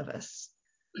for all of us.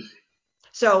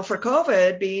 So for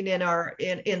COVID being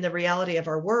in the reality of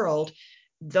our world,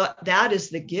 that is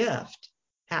the gift,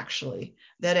 actually,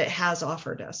 that it has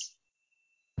offered us.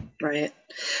 Right.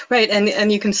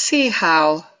 And you can see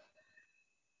how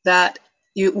that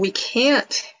we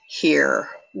can't hear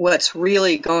what's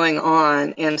really going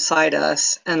on inside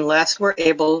us unless we're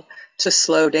able to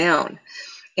slow down.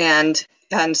 And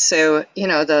so,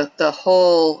 the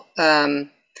whole, I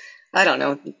don't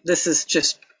know, this is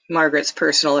just Margaret's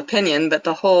personal opinion, but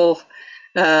the whole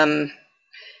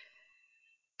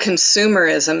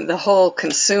consumerism, the whole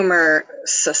consumer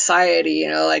society,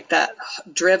 like that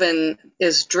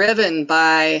is driven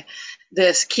by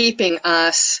this keeping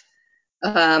us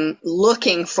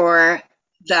looking for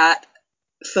that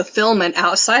fulfillment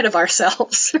outside of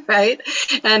ourselves, right?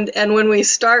 And when we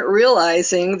start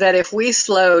realizing that if we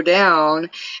slow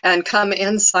down and come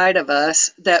inside of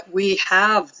us, that we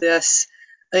have this,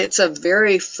 it's a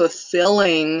very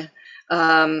fulfilling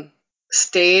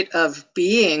state of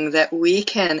being that we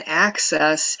can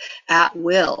access at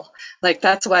will. Like,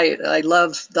 that's why I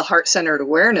love the heart-centered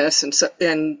awareness and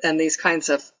these kinds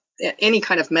of, any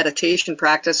kind of meditation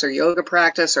practice or yoga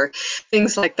practice or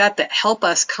things like that help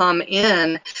us come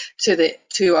in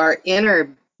to our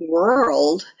inner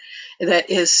world that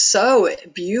is so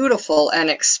beautiful and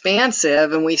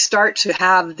expansive, and we start to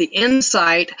have the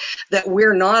insight that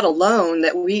we're not alone,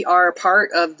 that we are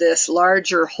part of this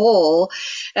larger whole,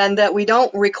 and that we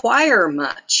don't require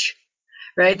much.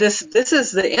 Right. This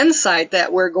is the insight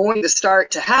that we're going to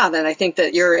start to have, and I think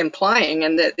that you're implying,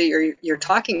 and that you're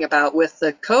talking about with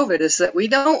the COVID, is that we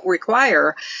don't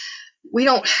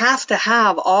have to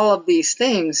have all of these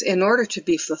things in order to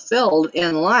be fulfilled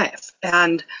in life.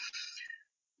 And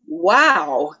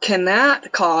wow, can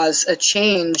that cause a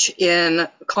change in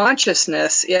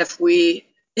consciousness if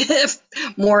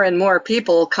more and more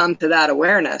people come to that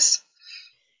awareness?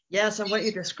 Yeah, so what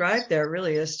you described there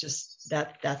really is just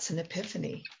that's an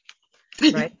epiphany,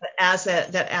 right? As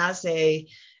a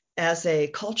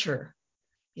culture,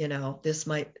 this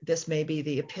may be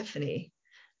the epiphany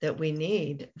that we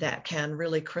need that can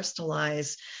really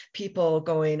crystallize people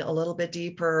going a little bit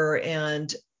deeper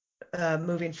and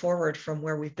moving forward from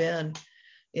where we've been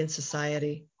in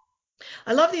society.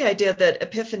 I love the idea that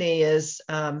epiphany is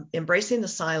embracing the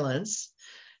silence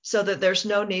so that there's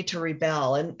no need to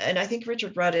rebel. And I think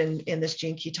Richard Rudd in this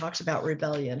Gene Key talks about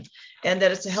rebellion and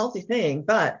that it's a healthy thing,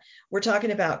 but we're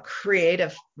talking about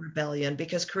creative rebellion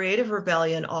because creative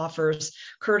rebellion offers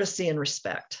courtesy and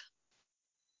respect.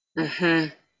 Mm-hmm.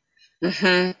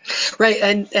 Mm-hmm. Right,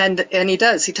 and he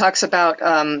does. He talks about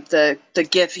the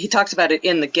gift. He talks about it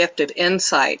in the gift of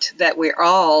insight that we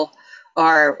all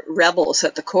are rebels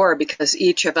at the core because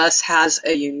each of us has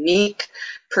a unique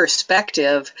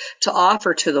perspective to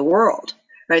offer to the world.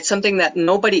 Right, something that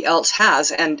nobody else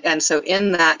has, and so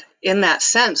in that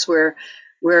sense, we're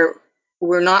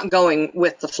not going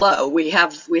with the flow. We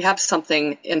have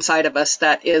something inside of us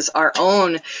that is our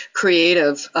own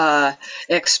creative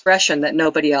expression that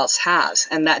nobody else has,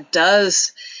 and that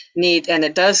does need, and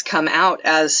it does come out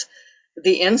as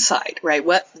the insight, right?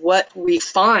 What we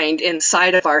find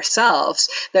inside of ourselves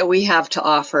that we have to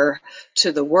offer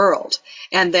to the world,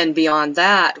 and then beyond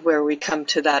that, where we come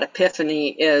to that epiphany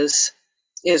is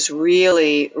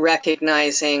really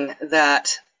recognizing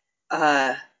that.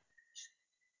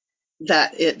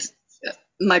 That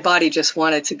my body just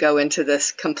wanted to go into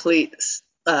this complete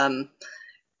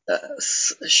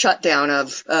shutdown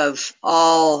of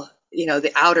all,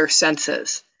 the outer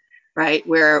senses, right?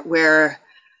 Where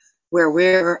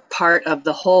we're part of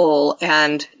the whole,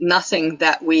 and nothing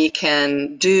that we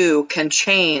can do can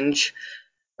changes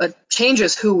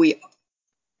who we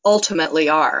ultimately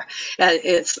are.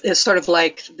 It's sort of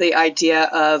like the idea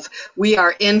of we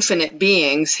are infinite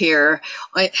beings here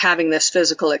having this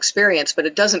physical experience, but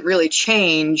it doesn't really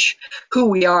change who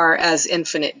we are as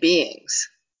infinite beings.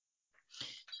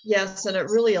 Yes, and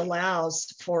it really allows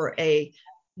for a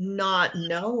not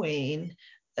knowing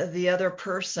the other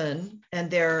person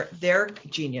and their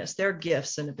genius, their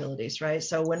gifts and abilities, right?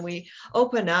 So when we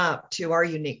open up to our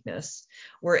uniqueness,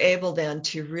 we're able then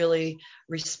to really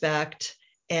respect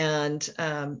and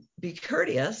be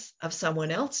courteous of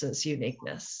someone else's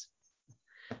uniqueness.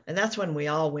 And that's when we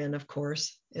all win, of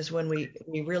course, is when we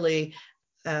really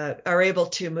are able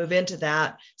to move into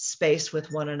that space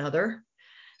with one another,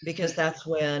 because that's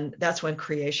when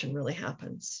creation really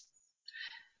happens.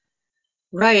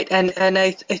 Right, and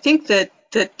I think that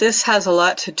this has a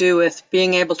lot to do with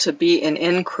being able to be in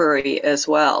inquiry as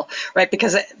well, right?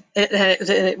 Because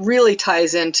it really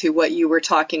ties into what you were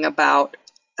talking about,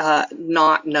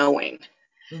 not knowing,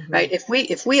 mm-hmm. Right?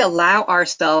 If we allow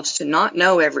ourselves to not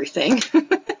know everything,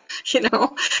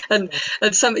 and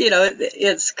some,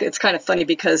 it's kind of funny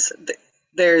because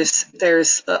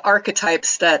there's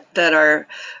archetypes that are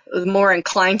more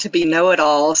inclined to be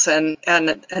know-it-alls, and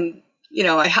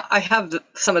I have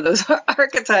some of those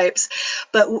archetypes,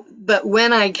 but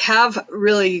when I have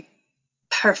really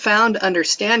profound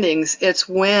understandings, it's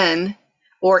when,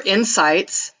 or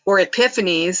insights or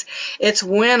epiphanies, it's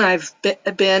when I've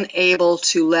been able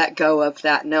to let go of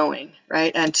that knowing,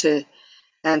 right, and to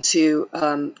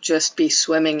just be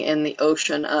swimming in the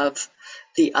ocean of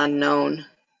the unknown.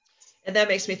 And that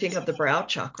makes me think of the brow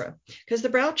chakra, because the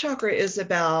brow chakra is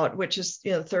about, which is,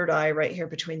 the third eye right here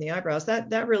between the eyebrows.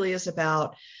 That really is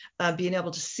about being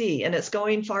able to see, and it's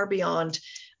going far beyond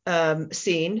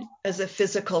seeing as a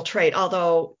physical trait.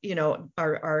 Although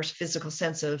our physical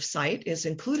sense of sight is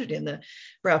included in the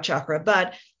brow chakra,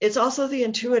 but it's also the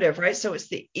intuitive, right? So it's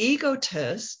the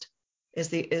egotist is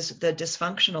the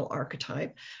dysfunctional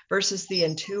archetype versus the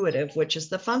intuitive, which is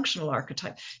the functional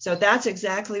archetype. So that's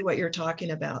exactly what you're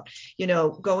talking about,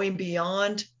 going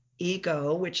beyond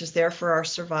ego, which is there for our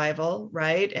survival,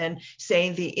 right? And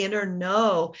saying the inner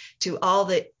no to all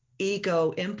the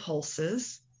ego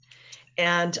impulses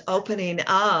and opening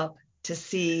up to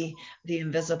see the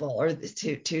invisible, or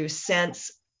to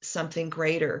sense something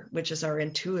greater, which is our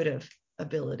intuitive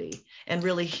ability, and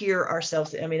really hear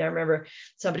ourselves. I mean, I remember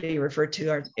somebody referred to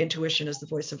our intuition as the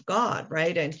voice of God,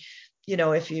 right? And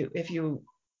if you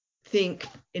think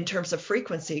in terms of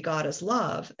frequency, God is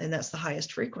love, and that's the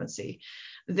highest frequency,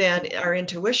 then our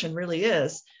intuition really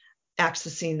is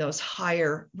accessing those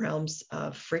higher realms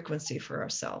of frequency for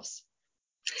ourselves,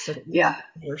 so that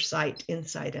we're sight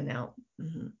inside and out.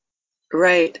 Mm-hmm.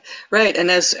 Right.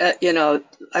 And as I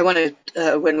want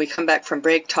to, when we come back from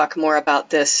break, talk more about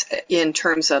this in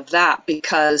terms of that,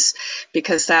 because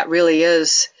that really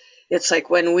is, it's like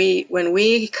when we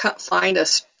find a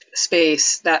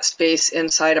space, that space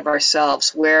inside of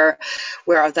ourselves where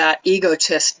that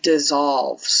egotist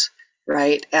dissolves,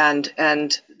 right, and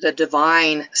the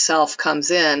divine self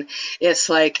comes in. It's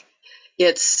like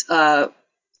it's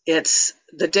it's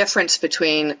the difference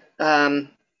between how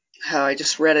I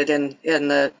just read it in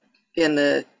the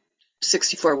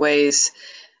 64 ways.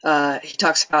 He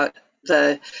talks about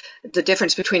the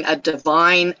difference between a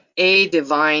divine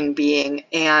being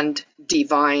and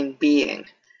divine being.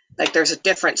 Like there's a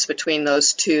difference between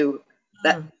those two.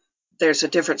 There's a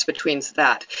difference between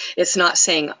that. It's not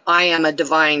saying I am a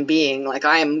divine being, like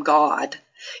I am God.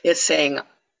 It's saying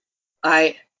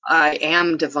I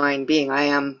am divine being. I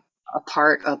am a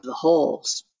part of the whole,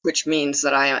 which means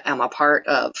that I am a part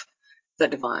of the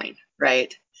divine,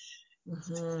 right?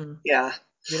 Mm-hmm. Yeah.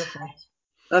 Beautiful.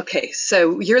 Okay,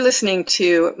 so you're listening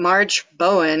to Marge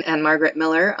Bowen and Margaret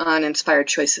Miller on Inspired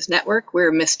Choices Network.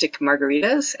 We're Mystic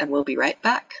Margaritas, and we'll be right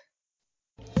back.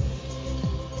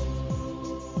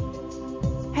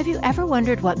 Have you ever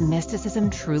wondered what mysticism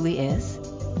truly is?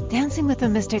 Dancing with the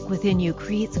mystic within you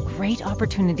creates great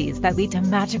opportunities that lead to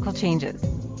magical changes.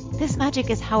 This magic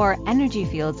is how our energy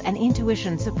fields and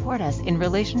intuition support us in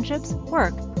relationships,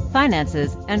 work,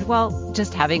 finances, and, well,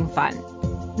 just having fun.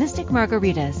 Mystic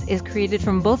Margaritas is created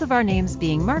from both of our names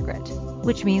being Margaret,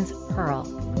 which means pearl.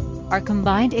 Our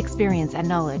combined experience and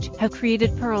knowledge have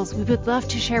created pearls we would love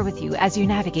to share with you as you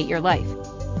navigate your life.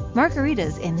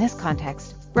 Margaritas, in this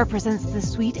context, represents the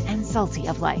sweet and salty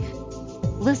of life.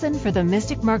 Listen for the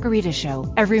Mystic Margarita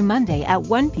Show every Monday at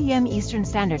 1 p.m. Eastern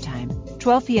Standard Time,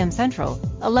 12 p.m. Central,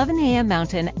 11 a.m.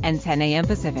 Mountain, and 10 a.m.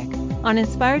 Pacific on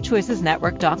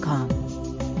InspiredChoicesNetwork.com.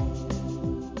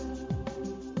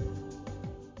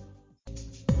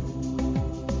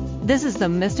 This is the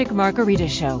Mystic Margarita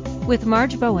Show with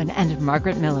Marge Bowen and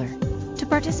Margaret Miller. To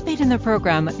participate in the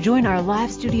program, join our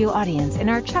live studio audience in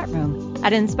our chat room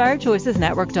at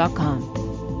InspiredChoicesNetwork.com.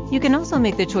 You can also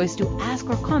make the choice to ask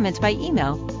or comment by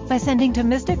email by sending to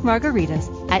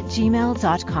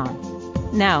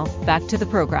mysticmargaritas@gmail.com. Now, back to the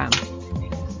program.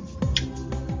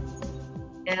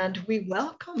 And we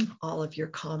welcome all of your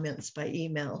comments by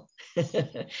email.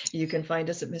 You can find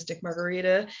us at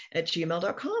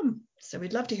mysticmargarita@gmail.com. So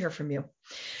we'd love to hear from you.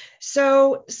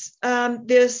 So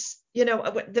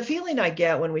the feeling I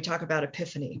get when we talk about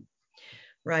epiphany,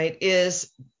 right, is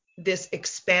this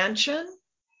expansion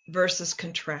versus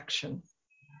contraction.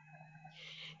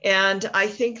 And I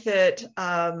think that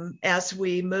as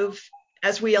we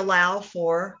allow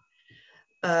for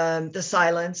the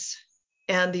silence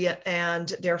and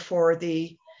therefore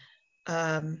the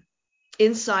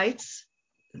insights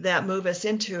that move us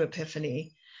into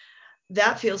epiphany,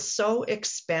 that feels so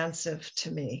expansive to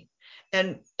me.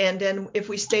 And then if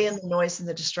we stay in the noise and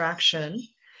the distraction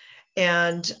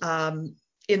and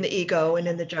in the ego and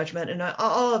in the judgment and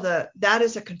all of that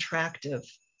is a contractive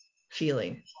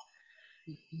feeling.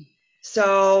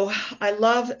 So I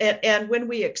love it. And when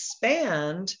we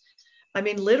expand, I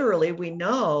mean, literally, we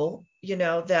know,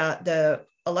 that the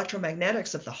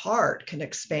electromagnetics of the heart can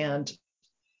expand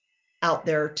out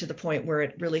there to the point where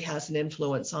it really has an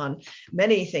influence on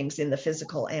many things in the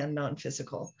physical and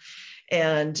non-physical.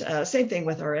 And same thing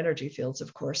with our energy fields,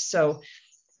 of course. So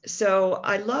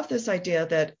I love this idea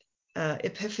that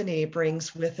epiphany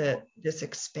brings with it this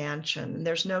expansion.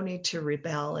 There's no need to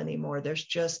rebel anymore.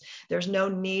 There's no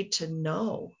need to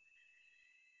know.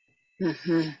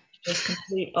 Mm-hmm. Just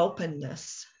complete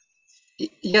openness.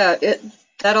 Yeah,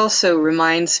 that also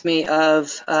reminds me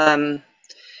of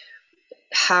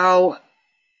how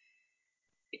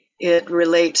it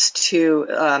relates to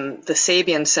the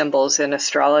Sabian symbols in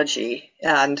astrology,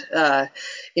 and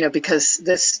because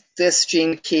this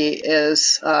gene key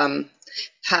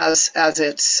has as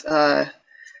its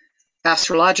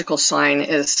astrological sign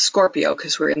is Scorpio,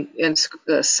 because we're in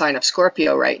the sign of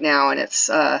Scorpio right now, and it's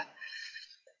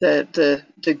the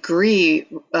degree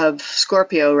of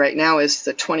Scorpio right now is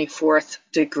the 24th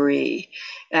degree,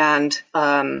 and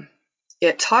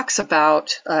it talks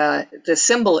about the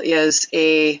symbol is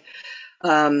a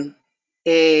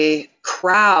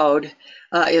crowd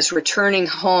is returning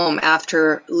home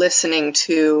after listening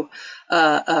to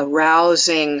a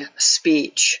rousing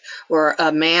speech, or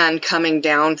a man coming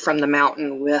down from the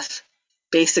mountain with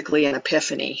basically an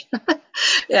epiphany.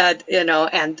 and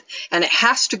it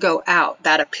has to go out.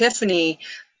 That epiphany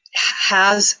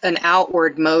has an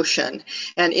outward motion.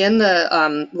 And in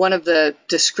the one of the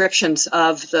descriptions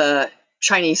of the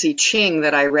Chinese I Ching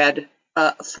that I read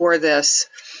for this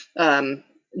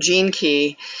gene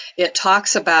key, it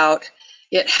talks about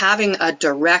it having a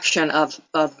direction of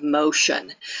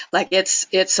motion, like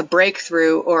it's a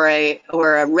breakthrough or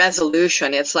a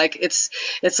resolution. It's like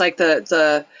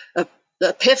the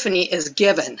epiphany is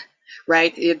given,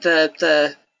 right?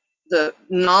 The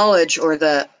knowledge or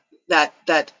that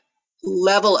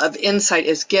level of insight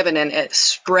is given, and it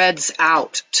spreads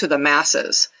out to the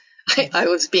masses. I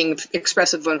was being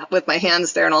expressive with my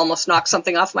hands there and almost knocked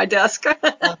something off my desk.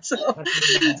 so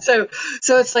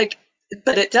it's like,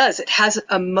 but it has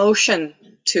a motion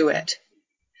to it.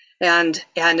 And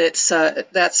it's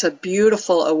that's a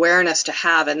beautiful awareness to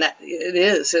have, and that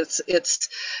it's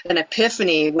an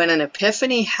epiphany. When an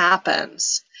epiphany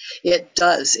happens, it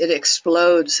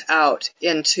explodes out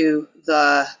into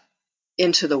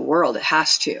the world. It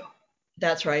has to.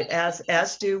 That's right.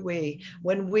 As do we.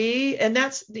 And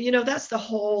that's the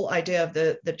whole idea of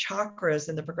the chakras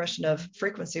and the progression of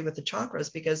frequency with the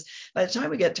chakras, because by the time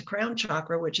we get to crown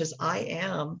chakra, which is I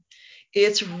am,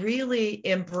 it's really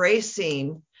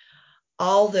embracing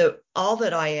all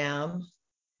that I am,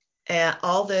 and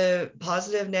all the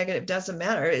positive, negative, doesn't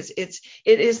matter. It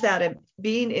is that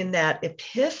being in that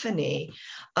epiphany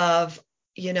of,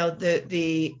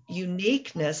 the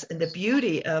uniqueness and the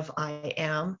beauty of I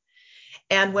am.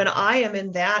 And when I am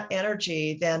in that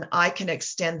energy, then I can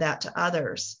extend that to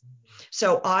others.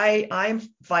 So I'm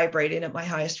vibrating at my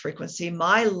highest frequency,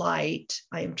 my light,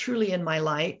 I am truly in my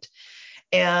light,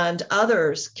 and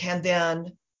others can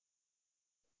then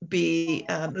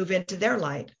move into their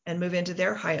light and move into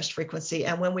their highest frequency.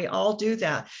 And when we all do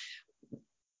that,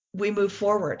 we move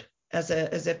forward as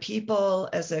a people,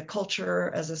 as a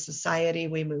culture, as a society.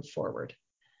 We move forward.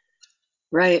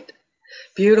 Right.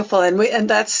 Beautiful. And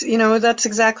that's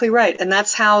exactly right. And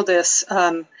that's how this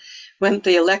when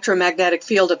the electromagnetic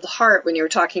field of the heart, when you were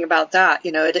talking about that,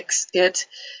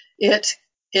 it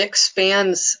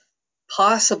expands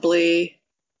possibly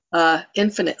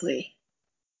infinitely.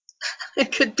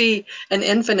 It could be an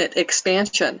infinite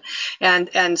expansion, and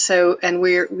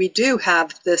we do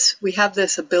have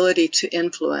this ability to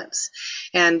influence,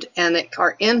 and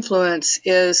our influence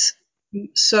is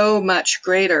so much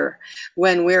greater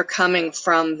when we're coming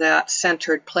from that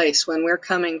centered place, when we're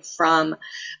coming from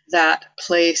that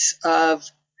place of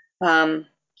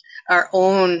our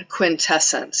own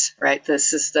quintessence, right?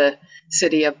 This is the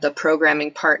city of the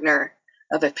programming partner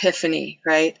of Epiphany,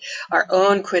 right? Our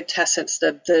own quintessence,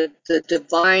 the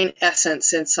divine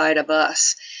essence inside of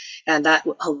us. And that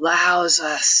allows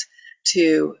us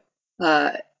to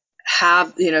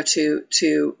have,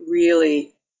 to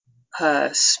really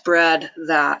spread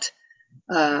that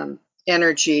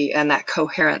energy and that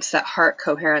coherence, that heart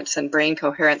coherence and brain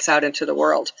coherence out into the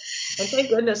world. And thank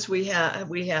goodness we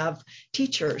have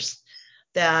teachers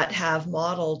that have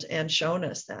modeled and shown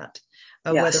us that.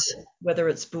 Yes. Whether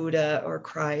it's Buddha or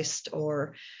Christ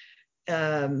or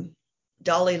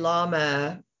Dalai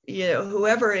Lama,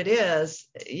 whoever it is,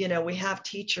 we have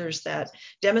teachers that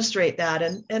demonstrate that,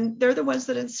 and they're the ones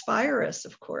that inspire us.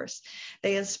 Of course,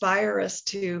 they inspire us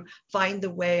to find the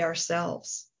way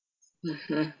ourselves.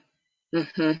 Mm-hmm.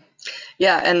 Mm-hmm.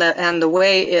 Yeah, and the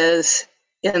way is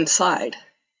inside.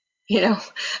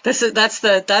 That's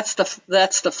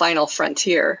the final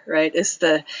frontier, right? Is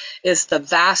the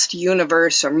vast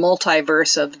universe or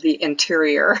multiverse of the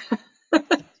interior.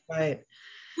 Right.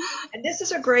 And this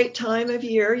is a great time of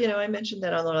year. I mentioned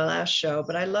that on the last show,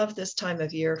 but I love this time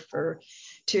of year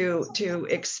to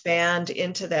expand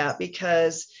into that,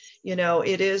 because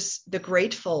it is the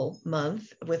grateful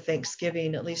month with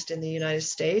Thanksgiving, at least in the United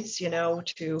States,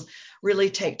 to really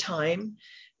take time.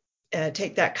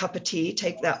 Take that cup of tea,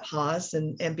 take that pause,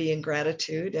 and be in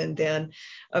gratitude. And then,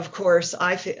 of course,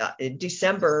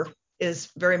 December is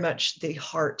very much the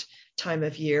heart time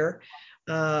of year,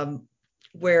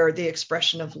 where the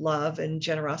expression of love and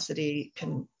generosity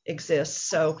can exist.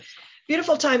 So,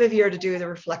 beautiful time of year to do the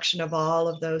reflection of all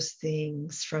of those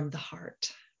things from the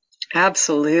heart.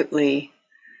 Absolutely.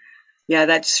 Yeah,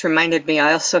 that just reminded me.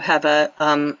 I also have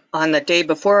on the day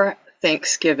before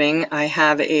Thanksgiving, I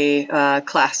have a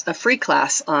free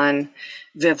class on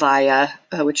Vivaya,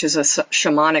 which is a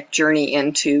shamanic journey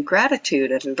into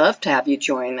gratitude. I'd love to have you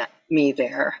join me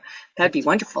there. That'd be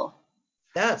wonderful.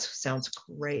 That sounds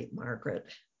great, Margaret.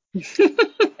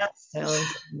 That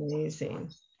sounds amazing.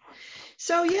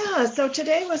 So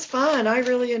today was fun. I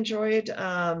really enjoyed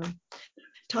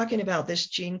talking about this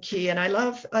gene key, and I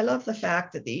love the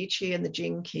fact that the I Ching and the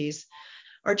gene keys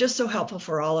are just so helpful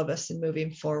for all of us in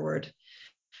moving forward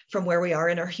from where we are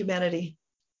in our humanity.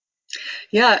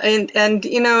 Yeah, and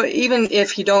even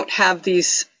if you don't have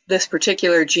this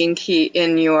particular gene key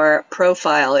in your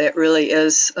profile, it really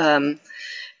is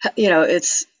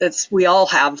it's we all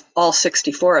have all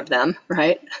 64 of them,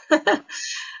 right?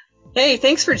 Hey,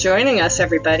 thanks for joining us,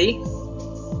 everybody.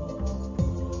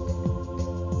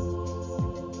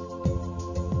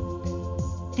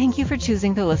 Thank you for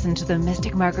choosing to listen to the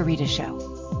Mystic Margarita Show.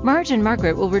 Marge and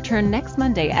Margaret will return next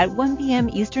Monday at 1 p.m.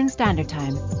 Eastern Standard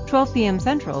Time, 12 p.m.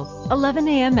 Central, 11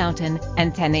 a.m. Mountain,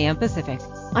 and 10 a.m. Pacific.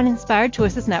 on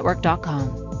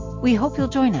InspiredChoicesNetwork.com. We hope you'll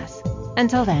join us.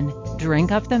 Until then,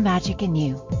 drink up the magic in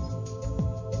you